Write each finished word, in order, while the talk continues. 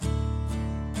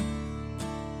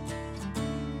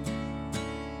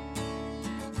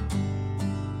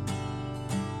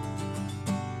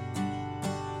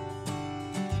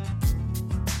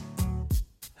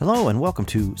Hello and welcome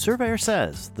to Surveyor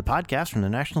Says, the podcast from the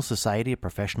National Society of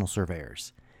Professional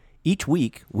Surveyors. Each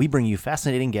week, we bring you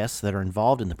fascinating guests that are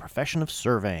involved in the profession of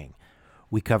surveying.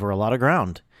 We cover a lot of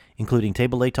ground, including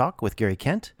Table A Talk with Gary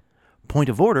Kent, Point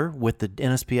of Order with the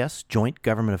NSPS Joint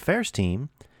Government Affairs Team,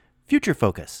 Future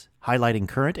Focus, highlighting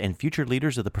current and future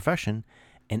leaders of the profession,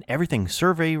 and everything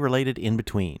survey-related in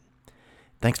between.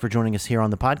 Thanks for joining us here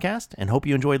on the podcast, and hope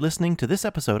you enjoyed listening to this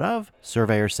episode of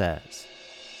Surveyor Says.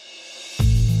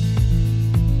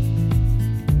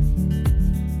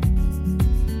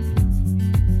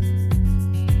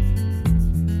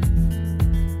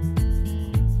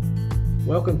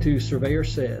 Welcome to Surveyor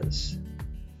Says.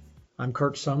 I'm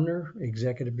Kurt Sumner,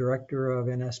 Executive Director of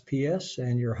NSPS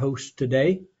and your host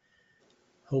today.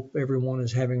 Hope everyone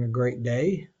is having a great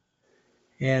day.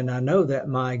 And I know that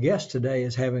my guest today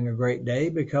is having a great day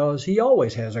because he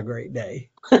always has a great day.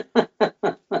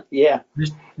 Yeah.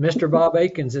 Mr. Bob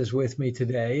Akins is with me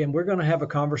today, and we're going to have a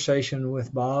conversation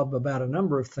with Bob about a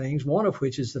number of things, one of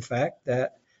which is the fact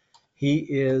that he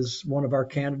is one of our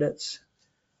candidates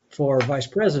for Vice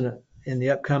President in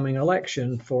the upcoming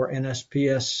election for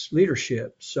NSPS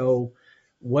leadership. So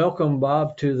welcome,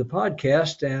 Bob, to the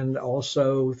podcast, and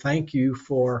also thank you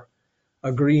for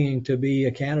agreeing to be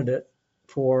a candidate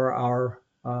for our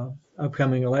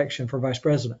upcoming election for Vice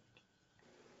President.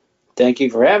 Thank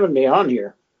you for having me on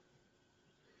here.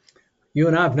 You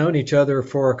and I have known each other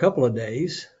for a couple of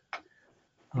days.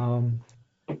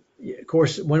 Of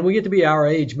course, when we get to be our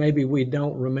age, maybe we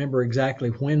don't remember exactly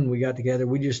when we got together.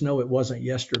 We just know it wasn't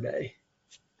yesterday.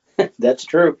 That's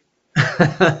true.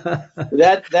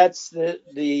 That's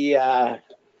the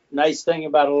nice thing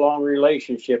about a long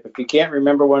relationship. If you can't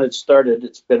remember when it started,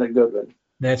 it's been a good one.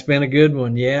 That's been a good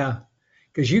one, yeah.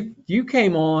 Because you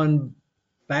came on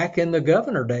back in the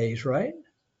governor days, right?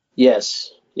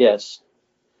 Yes.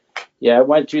 Yeah, I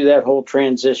went through that whole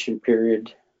transition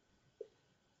period.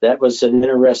 That was an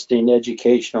interesting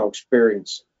educational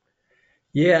experience.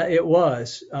 Yeah, it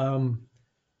was.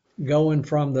 Going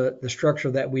from the structure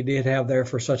that we did have there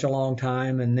for such a long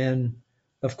time. And then,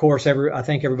 of course, I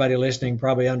think everybody listening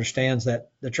probably understands that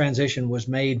the transition was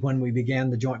made when we began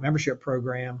the joint membership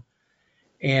program.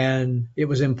 And it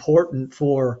was important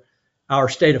for our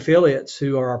state affiliates,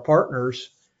 who are our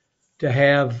partners, to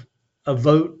have a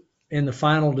vote in the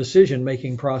final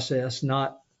decision-making process,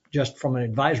 not just from an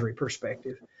advisory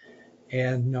perspective.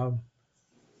 And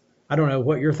I don't know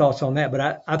what your thoughts on that,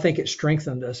 but I think it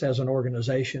strengthened us as an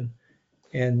organization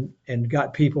and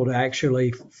got people to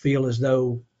actually feel as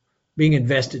though being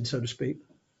invested, so to speak.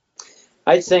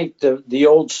 I think the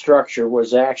old structure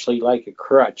was actually like a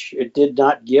crutch. It did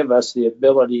not give us the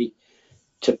ability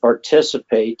to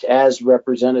participate as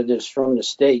representatives from the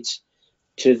states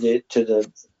to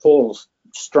the full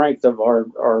strength of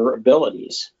our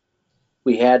abilities.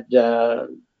 We had the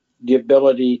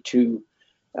ability to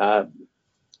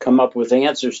come up with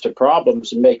answers to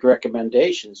problems and make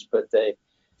recommendations, but the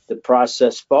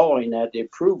process following that, the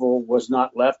approval was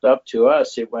not left up to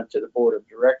us. It went to the board of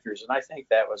directors, and I think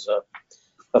that was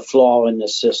a flaw in the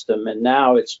system, and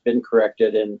now it's been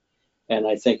corrected, and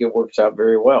I think it works out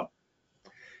very well.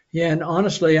 Yeah, and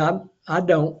honestly, I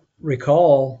don't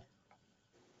recall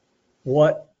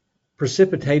what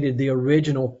precipitated the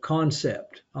original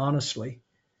concept, honestly.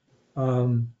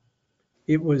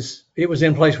 It was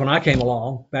in place when I came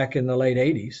along back in the late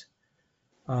 80s.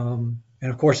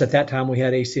 And of course, at that time, we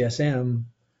had ACSM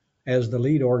as the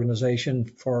lead organization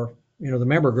for, the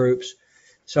member groups.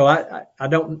 So I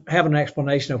don't have an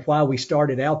explanation of why we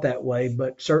started out that way,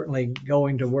 but certainly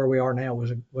going to where we are now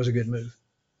was a good move.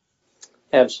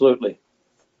 Absolutely.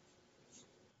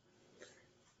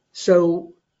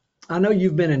 So I know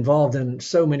you've been involved in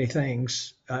so many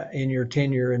things in your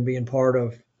tenure and being part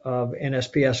of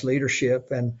NSPS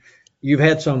leadership, and you've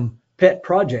had some pet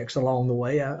projects along the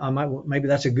way. Maybe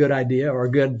that's a good idea or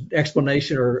a good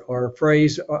explanation or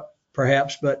phrase,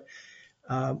 perhaps. But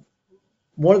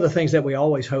one of the things that we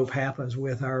always hope happens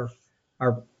with our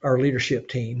leadership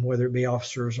team, whether it be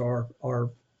officers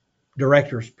or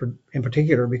directors in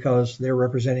particular, because they're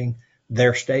representing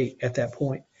their state at that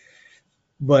point.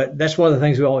 But that's one of the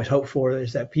things we always hope for,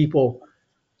 is that people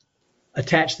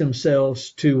attach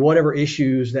themselves to whatever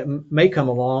issues that may come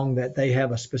along that they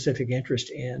have a specific interest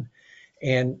in.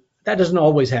 And that doesn't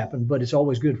always happen, but it's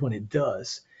always good when it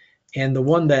does. And the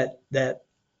one that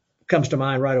comes to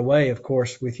mind right away, of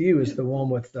course, with you is the one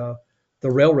with the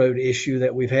railroad issue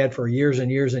that we've had for years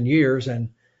and years and years.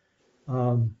 And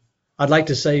I'd like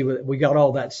to say we got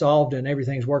all that solved and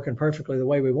everything's working perfectly the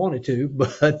way we wanted to,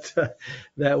 but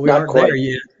that we aren't there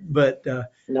yet. But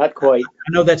not quite.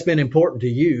 I know that's been important to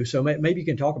you, so maybe you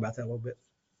can talk about that a little bit.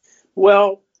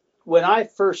 Well, when I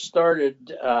first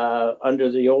started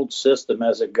under the old system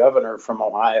as a governor from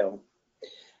Ohio,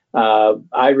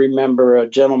 I remember a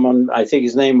gentleman, I think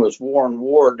his name was Warren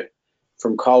Ward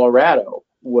from Colorado,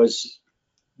 was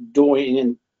doing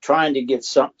and trying to get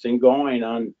something going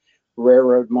on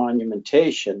railroad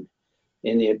monumentation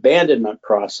in the abandonment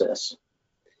process.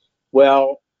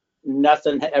 Well,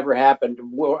 nothing ever happened.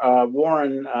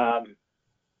 Warren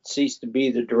ceased to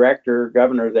be the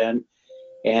governor then,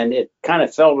 and it kind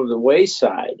of fell to the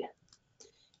wayside.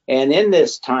 And in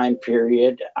this time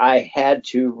period, I had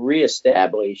to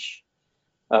reestablish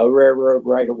a railroad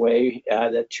right of way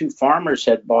that two farmers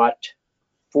had bought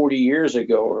 40 years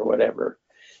ago or whatever.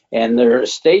 And their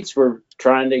estates were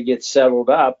trying to get settled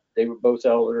up. They were both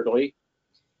elderly.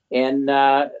 And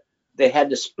they had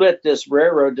to split this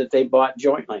railroad that they bought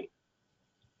jointly.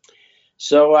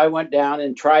 So I went down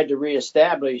and tried to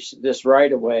reestablish this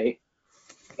right of way.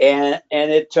 And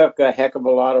it took a heck of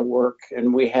a lot of work.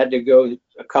 And we had to go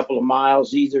a couple of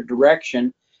miles either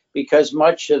direction because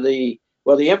much of the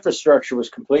infrastructure was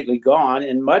completely gone,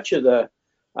 and much of the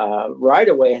right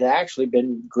of way had actually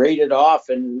been graded off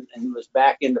and was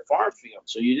back into farm field.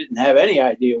 So you didn't have any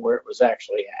idea where it was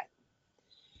actually at.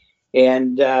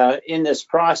 And in this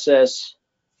process,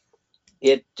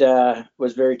 it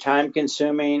was very time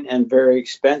consuming and very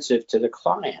expensive to the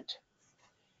client.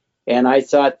 And I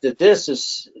thought that this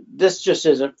just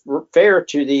isn't fair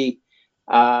to the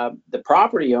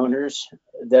property owners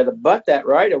that abut that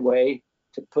right of way,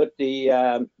 to put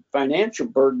the financial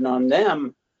burden on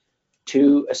them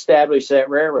to establish that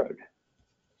railroad.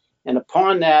 And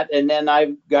upon that, and then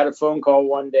I got a phone call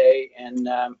one day and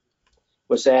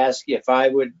was asked if I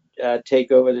would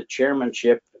take over the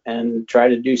chairmanship and try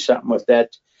to do something with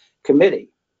that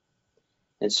committee.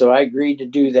 And so I agreed to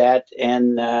do that,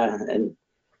 and a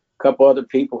couple other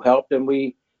people helped, and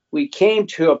we came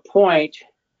to a point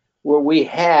where we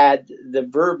had the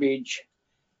verbiage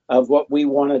of what we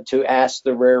wanted to ask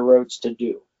the railroads to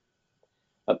do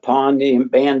upon the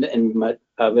abandonment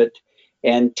of it,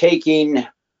 and taking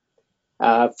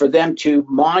for them to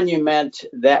monument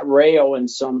that rail in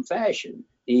some fashion.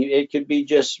 It could be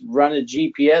just run a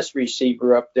GPS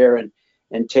receiver up there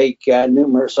and take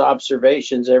numerous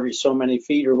observations every so many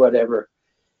feet or whatever,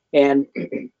 and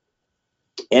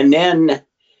then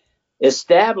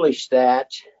establish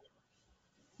that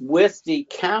with the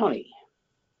county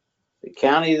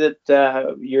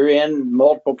that you're in,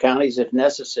 multiple counties if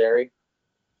necessary.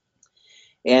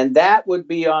 And that would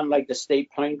be on like the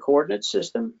state plane coordinate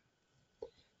system,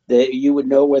 that you would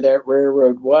know where that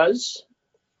railroad was.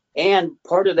 And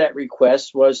part of that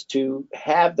request was to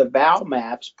have the VAL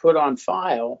maps put on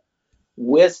file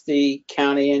with the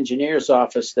county engineer's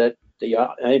office that the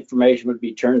information would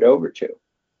be turned over to.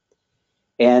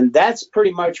 And that's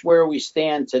pretty much where we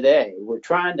stand today. We're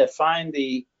trying to find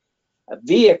the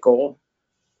vehicle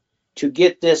to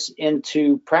get this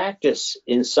into practice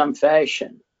in some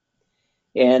fashion.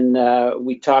 And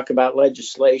we talk about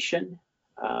legislation,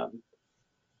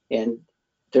 and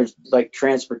there's like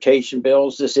transportation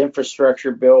bills. This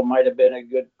infrastructure bill might have been a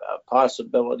good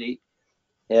possibility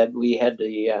had we had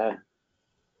the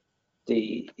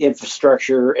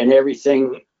infrastructure and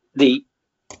everything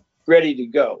ready to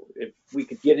go. If we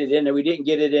could get it in, and we didn't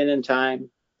get it in time.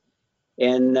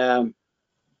 And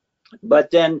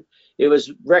but then it was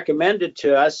recommended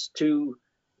to us to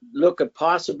look at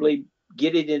possibly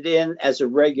getting it in as a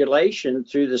regulation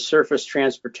through the Surface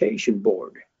Transportation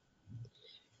Board.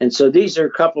 And so these are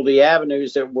a couple of the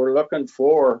avenues that we're looking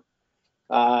for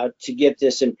to get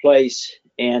this in place.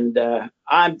 And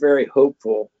I'm very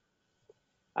hopeful.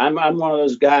 I'm one of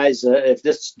those guys, if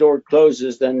this door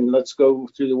closes, then let's go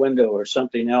through the window or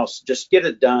something else. Just get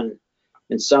it done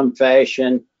in some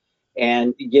fashion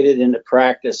and get it into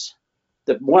practice.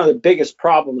 One of the biggest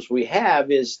problems we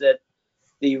have is that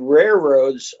the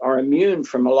railroads are immune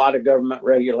from a lot of government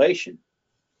regulation.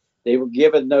 They were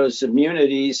given those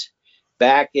immunities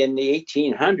back in the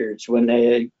 1800s when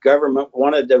the government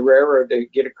wanted the railroad to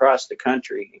get across the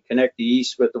country and connect the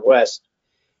East with the West.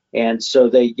 And so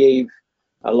they gave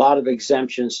a lot of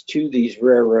exemptions to these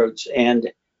railroads,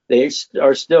 and they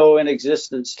are still in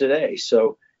existence today.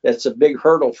 So that's a big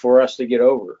hurdle for us to get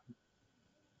over.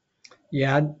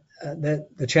 Yeah,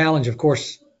 the challenge, of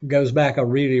course, goes back a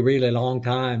really, really long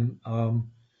time.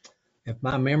 If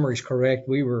my memory's correct,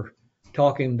 we were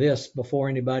talking this before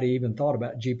anybody even thought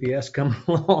about GPS coming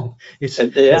along. It's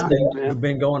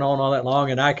been going on all that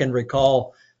long, and I can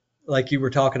recall, like you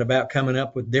were talking about, coming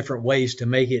up with different ways to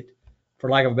make it, for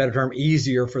lack of a better term,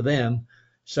 easier for them.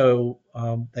 So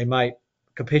they might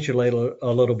capitulate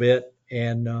a little bit.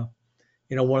 And,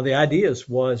 one of the ideas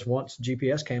was once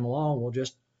GPS came along, we'll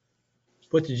just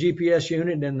put the GPS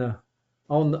unit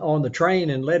on the train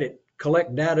and let it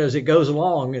collect data as it goes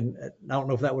along. And I don't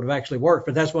know if that would have actually worked,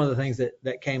 but that's one of the things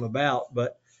that came about.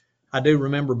 But I do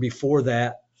remember before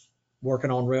that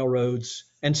working on railroads,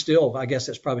 and still, I guess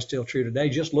that's probably still true today,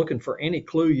 just looking for any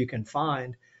clue you can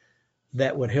find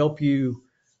that would help you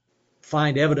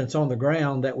find evidence on the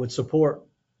ground that would support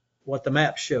what the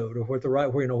map showed, or where the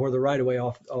right of way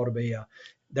ought to be.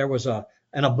 There was an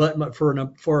abutment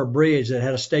for a bridge that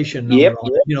had a station number Yep.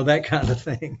 on it, that kind of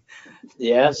thing.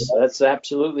 Yes, that's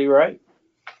absolutely right.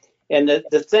 And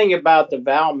the thing about the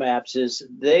VAL maps is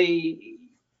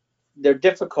they're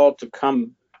difficult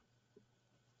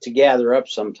to gather up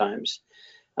sometimes.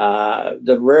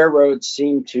 The railroads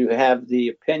seem to have the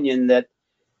opinion that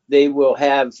they will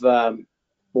have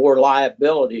more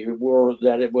liability, or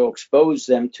that it will expose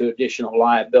them to additional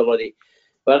liability.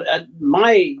 But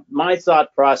my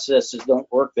thought processes don't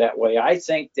work that way. I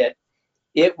think that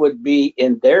it would be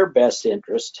in their best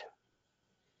interest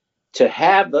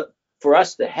for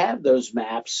us to have those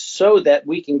maps so that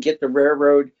we can get the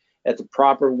railroad at the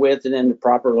proper width and in the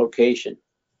proper location.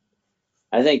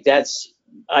 I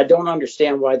don't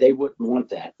understand why they wouldn't want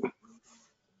that.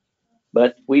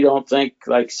 But we don't think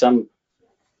like some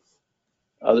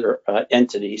other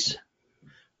entities.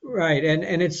 Right.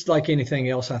 And it's like anything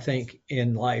else, I think,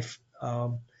 in life.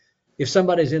 If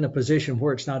somebody's in a position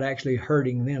where it's not actually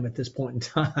hurting them at this point in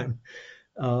time,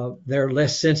 they're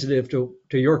less sensitive to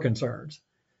your concerns.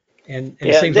 And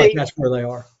it seems like that's where they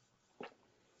are.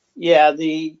 Yeah,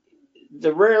 the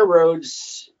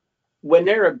railroads, when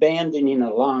they're abandoning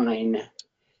a line,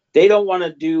 they don't want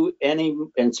to do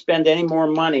and spend any more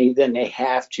money than they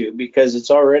have to, because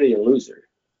it's already a loser.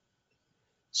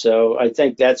 So I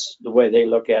think that's the way they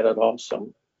look at it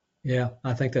also. Yeah,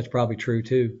 I think that's probably true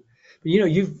too. But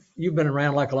you've been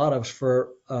around like a lot of us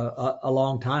for a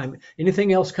long time.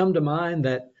 Anything else come to mind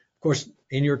that, of course,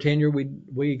 in your tenure,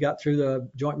 we got through the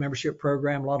joint membership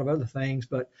program, a lot of other things,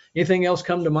 but anything else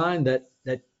come to mind that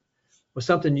was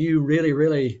something you really,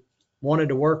 really wanted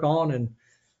to work on, and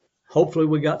hopefully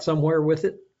we got somewhere with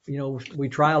it? We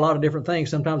try a lot of different things.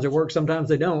 Sometimes they work, sometimes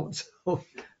they don't. So.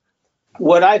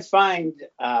 What I find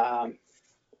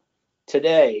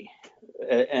today,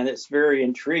 and it's very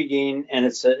intriguing, and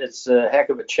it's a heck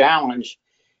of a challenge,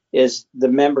 is the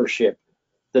membership,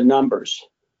 the numbers,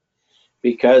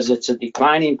 because it's a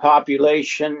declining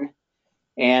population,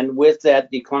 and with that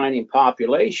declining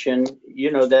population,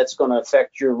 that's going to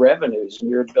affect your revenues and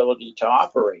your ability to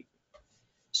operate.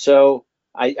 So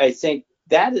I think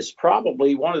that is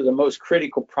probably one of the most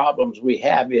critical problems we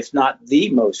have, if not the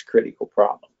most critical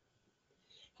problem.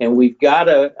 And we've got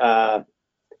to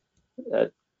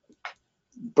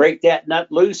break that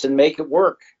nut loose and make it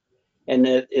work. And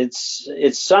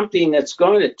it's something that's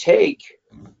going to take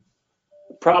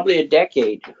probably a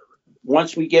decade.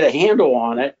 Once we get a handle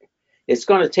on it, it's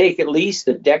going to take at least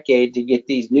a decade to get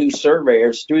these new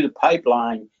surveyors through the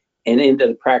pipeline and into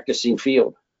the practicing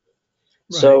field.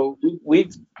 Right. So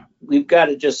we've got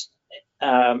to just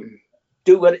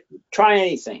try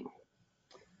anything.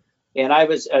 And I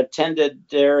attended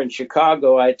there in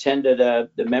Chicago. I attended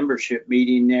the membership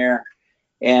meeting there,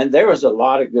 and there was a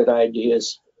lot of good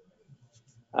ideas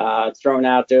thrown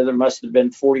out there. There must have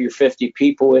been 40 or 50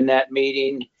 people in that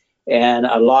meeting, and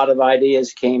a lot of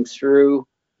ideas came through.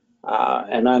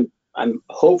 And I'm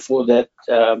hopeful that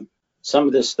some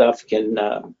of this stuff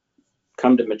can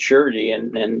come to maturity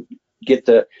and get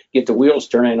the wheels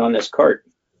turning on this cart.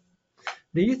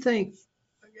 Do you think?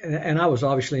 And I was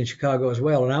obviously in Chicago as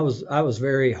well, and I was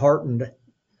very heartened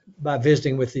by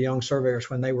visiting with the young surveyors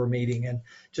when they were meeting, and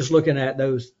just looking at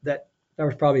those, that there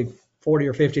was probably 40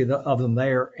 or 50 of them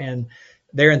there, and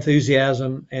their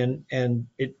enthusiasm, and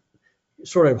it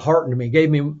sort of heartened me, gave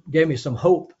me some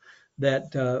hope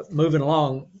that moving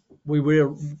along, we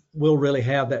will really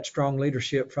have that strong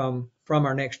leadership from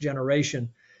our next generation.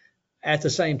 At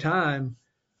the same time,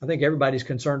 I think everybody's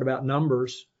concerned about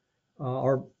numbers,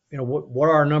 what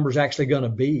are our numbers actually going to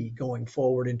be going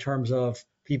forward in terms of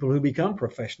people who become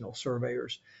professional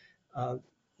surveyors? A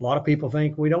lot of people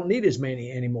think we don't need as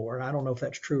many anymore. And I don't know if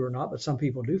that's true or not, but some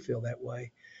people do feel that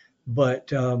way.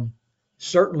 But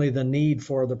certainly the need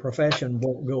for the profession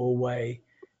won't go away.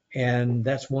 And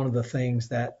that's one of the things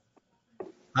that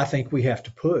I think we have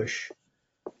to push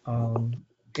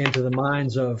into the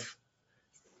minds of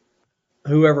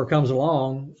whoever comes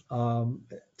along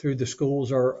through the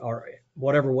schools or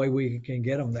whatever way we can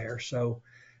get them there. So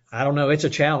I don't know. It's a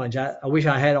challenge. I wish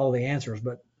I had all the answers,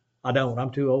 but I don't.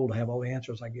 I'm too old to have all the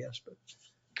answers, I guess. But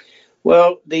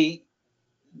well, the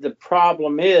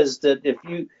problem is that if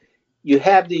you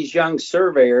have these young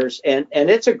surveyors, and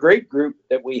it's a great group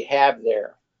that we have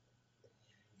there.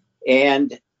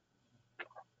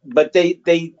 But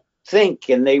they think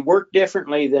and they work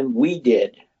differently than we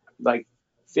did like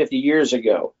 50 years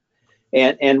ago.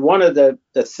 And one of the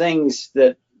things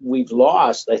that we've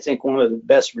lost, I think one of the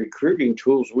best recruiting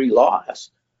tools we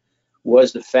lost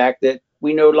was the fact that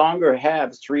we no longer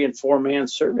have 3 and 4 man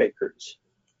survey crews.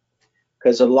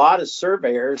 Because a lot of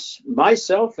surveyors,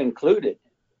 myself included,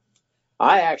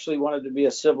 I actually wanted to be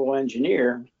a civil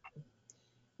engineer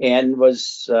and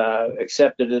was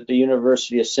accepted at the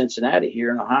University of Cincinnati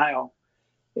here in Ohio.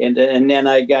 And then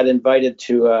I got invited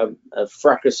to a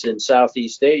fracas in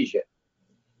Southeast Asia.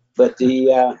 But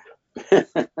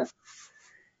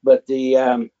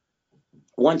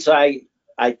once I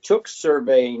took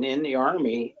surveying in the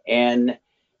Army, and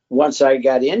once I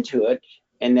got into it,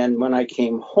 and then when I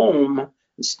came home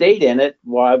and stayed in it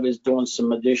while I was doing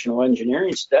some additional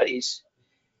engineering studies,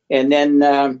 and then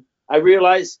I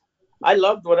realized I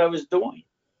loved what I was doing.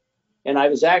 And I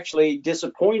was actually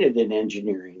disappointed in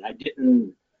engineering. I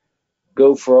didn't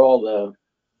go for all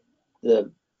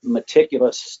the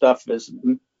meticulous stuff as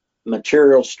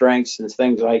material strengths and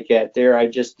things like that there. I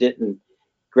just didn't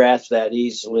grasp that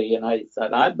easily. And I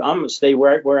thought, I'm going to stay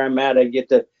where I'm at. I get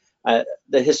the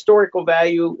historical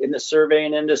value in the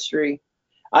surveying industry.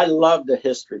 I love the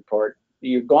history part.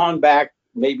 You've gone back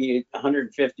maybe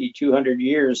 150, 200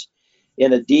 years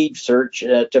in a deed search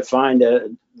to find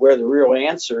where the real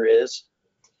answer is.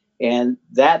 And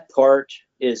that part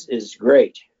is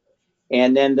great.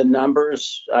 And then the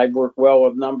numbers, I work well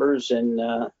with numbers,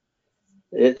 and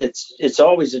it's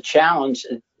always a challenge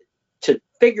to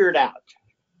figure it out.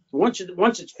 Once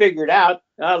it's figured out,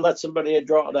 I'll let somebody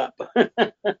draw it up.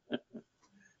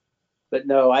 But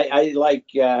no, I like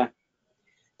the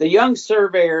young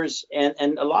surveyors,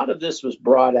 and a lot of this was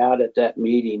brought out at that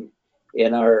meeting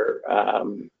in our,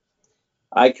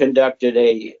 I conducted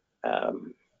a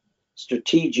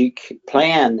strategic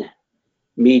plan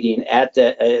meeting at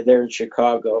there in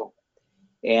Chicago,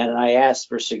 and I asked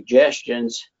for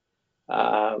suggestions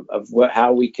of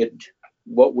where we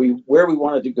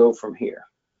wanted to go from here.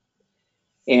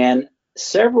 And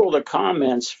several of the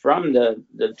comments from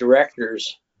the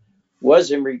directors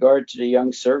was in regard to the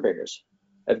young surveyors,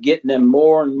 of getting them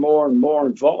more and more and more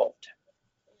involved.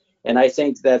 And I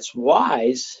think that's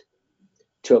wise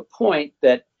to a point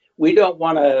that we don't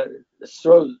want to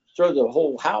throw the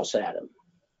whole house at them.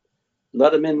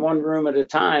 Let them in one room at a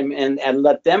time and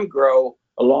let them grow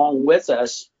along with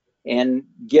us and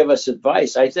give us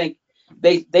advice. I think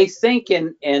they think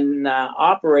and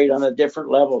operate on a different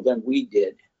level than we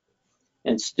did.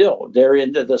 And still, they're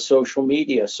into the social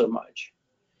media so much.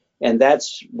 And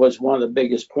was one of the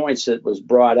biggest points that was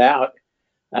brought out.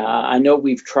 I know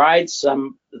we've tried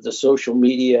some of the social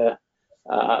media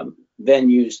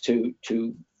venues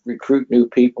to recruit new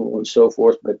people and so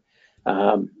forth, but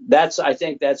I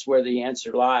think that's where the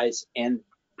answer lies. And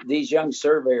these young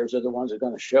surveyors are the ones that are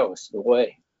going to show us the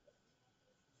way,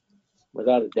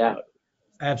 without a doubt.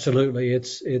 Absolutely.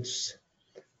 It's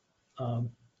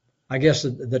I guess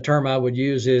the term I would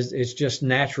use is it's just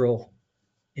natural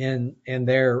in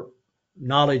their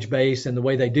knowledge base and the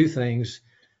way they do things,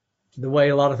 the way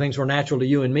a lot of things were natural to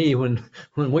you and me when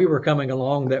we were coming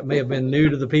along that may have been new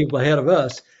to the people ahead of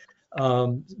us.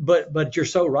 But you're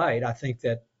so right. I think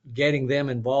that getting them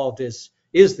involved is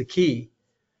the key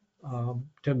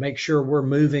to make sure we're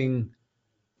moving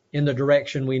in the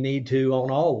direction we need to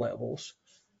on all levels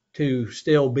to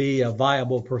still be a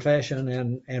viable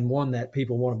profession and one that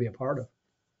people want to be a part of.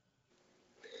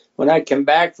 When I came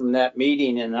back from that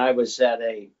meeting, and I was at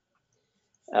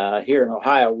here in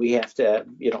Ohio, we have to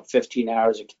have 15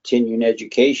 hours of continuing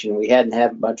education. We hadn't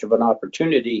had much of an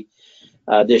opportunity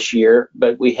this year,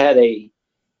 but we had a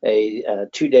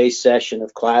 2-day session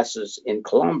of classes in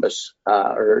Columbus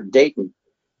or Dayton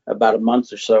about a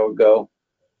month or so ago.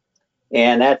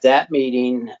 And at that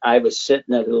meeting, I was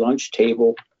sitting at a lunch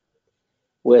table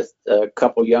with a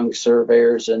couple young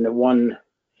surveyors, and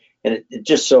it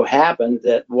just so happened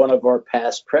that one of our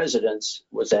past presidents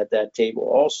was at that table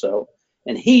also,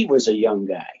 and he was a young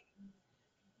guy,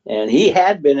 and he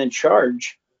had been in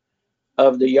charge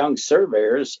of the young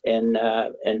surveyors, and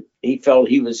he felt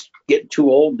he was getting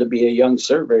too old to be a young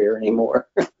surveyor anymore.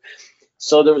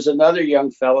 So there was another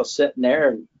young fellow sitting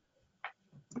there,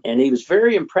 and he was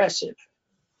very impressive.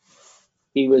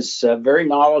 He was very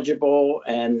knowledgeable,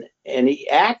 and he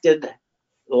acted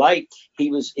like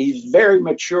he's very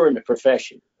mature in the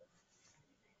profession.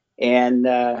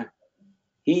 And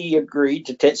he agreed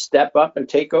to step up and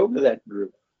take over that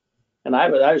group. And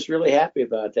I was really happy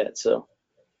about that. So,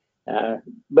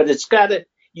 but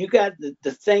you got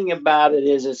the thing about it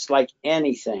is it's like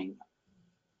anything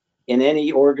in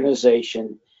any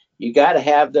organization. You got to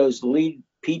have those lead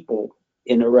people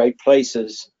in the right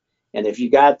places. And if you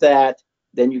got that,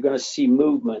 then you're going to see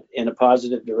movement in a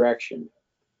positive direction.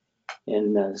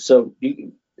 And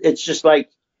it's just like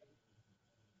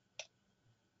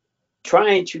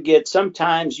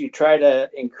sometimes you try to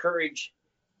encourage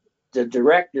the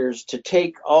directors to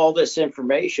take all this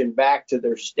information back to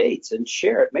their states and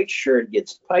share it, make sure it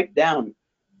gets piped down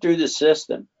through the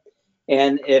system.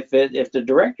 And if the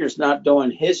director's not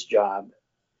doing his job,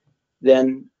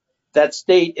 then that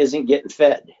state isn't getting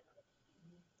fed.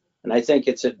 And I think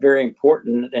it's a very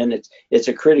important, and it's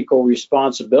a critical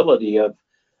responsibility of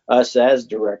us as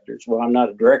directors. Well, I'm not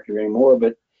a director anymore,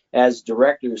 but as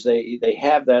directors, they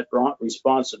have that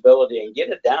responsibility and get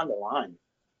it down the line.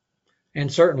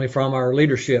 And certainly from our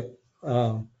leadership,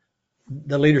 the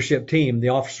leadership team, the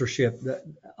officership,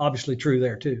 obviously true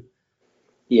there too.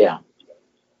 Yeah.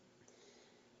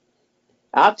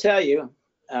 I'll tell you,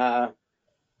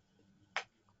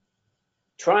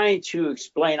 trying to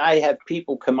explain, I have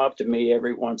people come up to me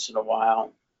every once in a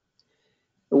while.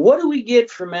 What do we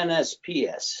get from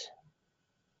NSPS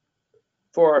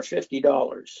for our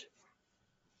 $50?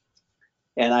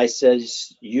 And I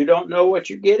says, you don't know what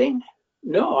you're getting?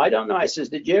 No, I don't know. I says,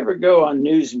 did you ever go on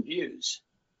News and Views?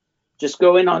 Just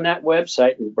go in on that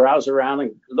website and browse around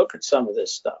and look at some of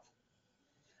this stuff.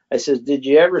 I says, did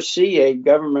you ever see a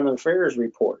government affairs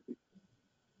report?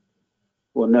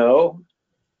 Well, no.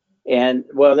 And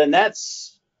well, then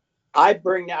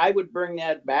I would bring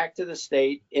that back to the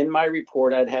state. In my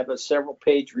report, I'd have a several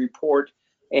page report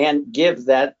and give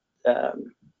that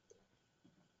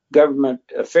government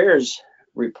affairs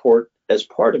report as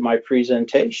part of my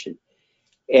presentation.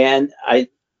 And I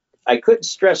couldn't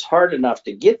stress hard enough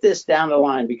to get this down the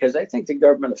line, because I think the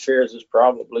government affairs is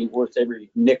probably worth every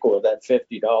nickel of that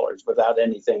 $50 without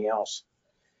anything else.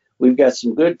 We've got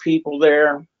some good people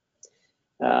there.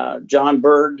 John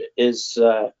Bird is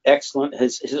excellent.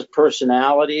 His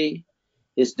personality,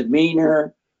 his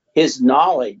demeanor, his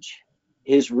knowledge,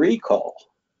 his recall.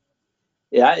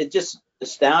 Yeah, it just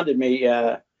astounded me.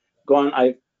 On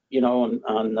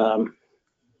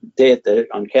day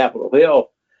on Capitol Hill,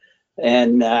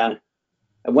 and I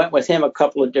went with him a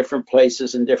couple of different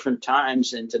places and different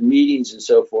times and to meetings and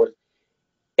so forth.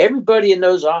 Everybody in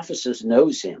those offices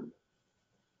knows him,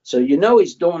 so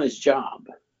he's doing his job.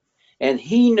 And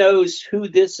he knows who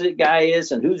this guy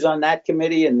is and who's on that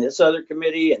committee and this other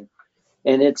committee. And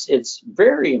it's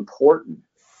very important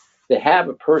to have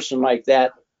a person like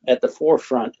that at the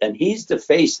forefront. And he's the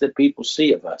face that people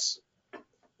see of us.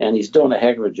 And he's doing a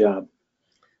heck of a job.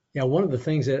 Yeah, one of the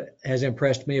things that has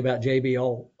impressed me about JB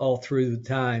all through the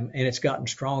time, and it's gotten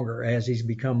stronger as he's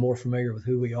become more familiar with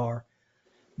who we are,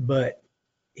 but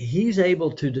he's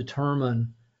able to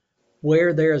determine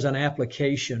where there is an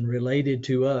application related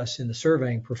to us in the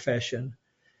surveying profession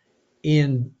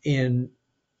in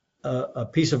a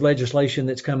piece of legislation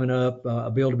that's coming up, a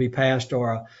bill to be passed,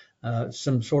 or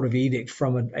some sort of edict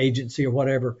from an agency or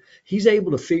whatever. He's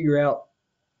able to figure out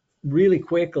really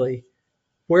quickly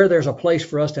where there's a place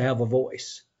for us to have a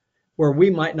voice, where we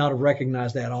might not have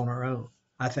recognized that on our own,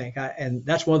 I think. And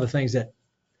that's one of the things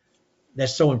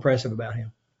that's so impressive about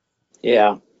him.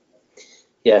 Yeah.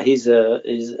 Yeah, he's a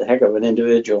heck of an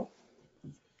individual.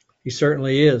 He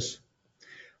certainly is.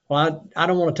 Well, I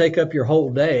don't want to take up your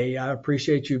whole day. I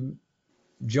appreciate you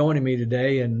joining me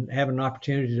today and having an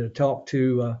opportunity to talk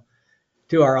to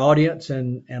our audience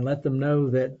and let them know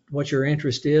that what your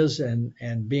interest is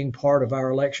and being part of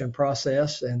our election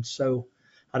process. And so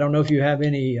I don't know if you have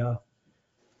any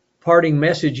parting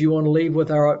message you want to leave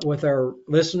with our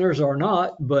listeners or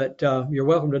not, but you're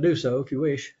welcome to do so if you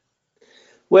wish.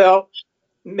 Well,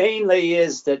 mainly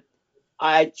is that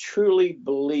I truly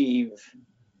believe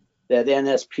that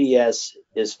NSPS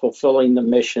is fulfilling the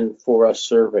mission for us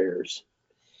surveyors.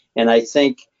 And I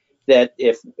think that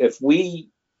if we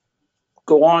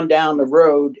go on down the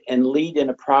road and lead in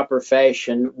a proper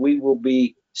fashion, we will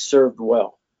be served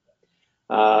well.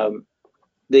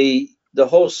 The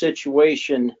whole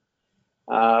situation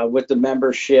with the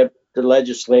membership, the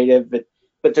legislative,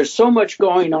 but there's so much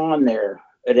going on there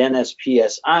at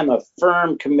NSPS. I'm a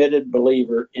firm, committed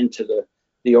believer into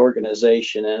the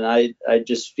organization, and I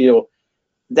just feel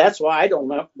that's why I don't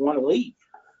want to leave.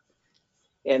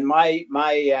 And my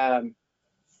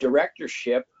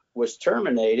directorship was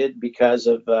terminated because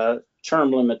of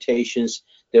term limitations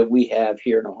that we have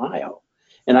here in Ohio,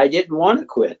 and I didn't want to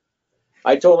quit.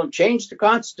 I told them, change the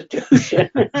Constitution.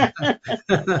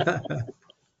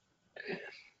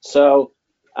 So,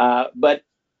 but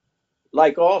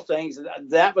like all things,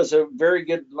 that was a very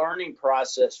good learning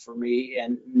process for me.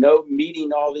 And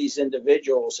meeting all these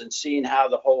individuals and seeing how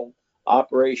the whole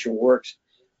operation works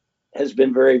has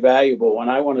been very valuable.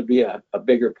 And I want to be a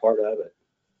bigger part of it.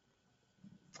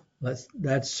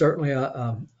 That's certainly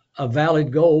a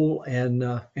valid goal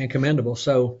and commendable.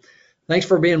 So thanks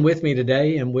for being with me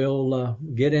today, and we'll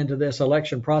get into this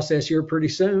election process here pretty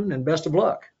soon, and best of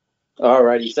luck. All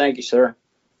righty. Thank you, sir.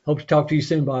 Hope to talk to you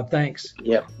soon, Bob. Thanks.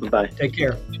 Yep. Bye. Take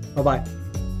care. Bye-bye.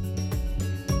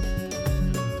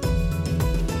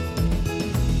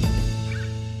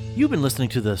 You've been listening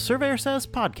to the Surveyor Says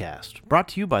podcast, brought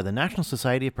to you by the National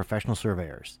Society of Professional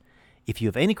Surveyors. If you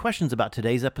have any questions about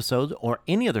today's episode or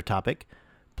any other topic,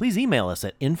 please email us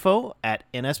at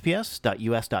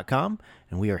info@nsps.us.com,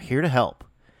 and we are here to help.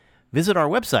 Visit our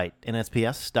website,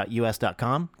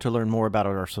 nsps.us.com, to learn more about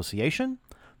our association,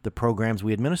 the programs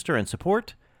we administer and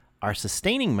support, our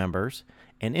sustaining members,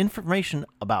 and information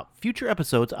about future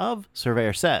episodes of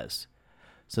Surveyor Says.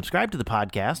 Subscribe to the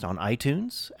podcast on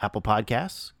iTunes, Apple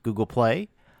Podcasts, Google Play,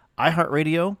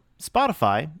 iHeartRadio,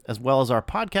 Spotify, as well as our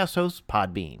podcast host,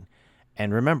 Podbean.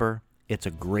 And remember, it's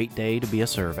a great day to be a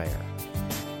surveyor.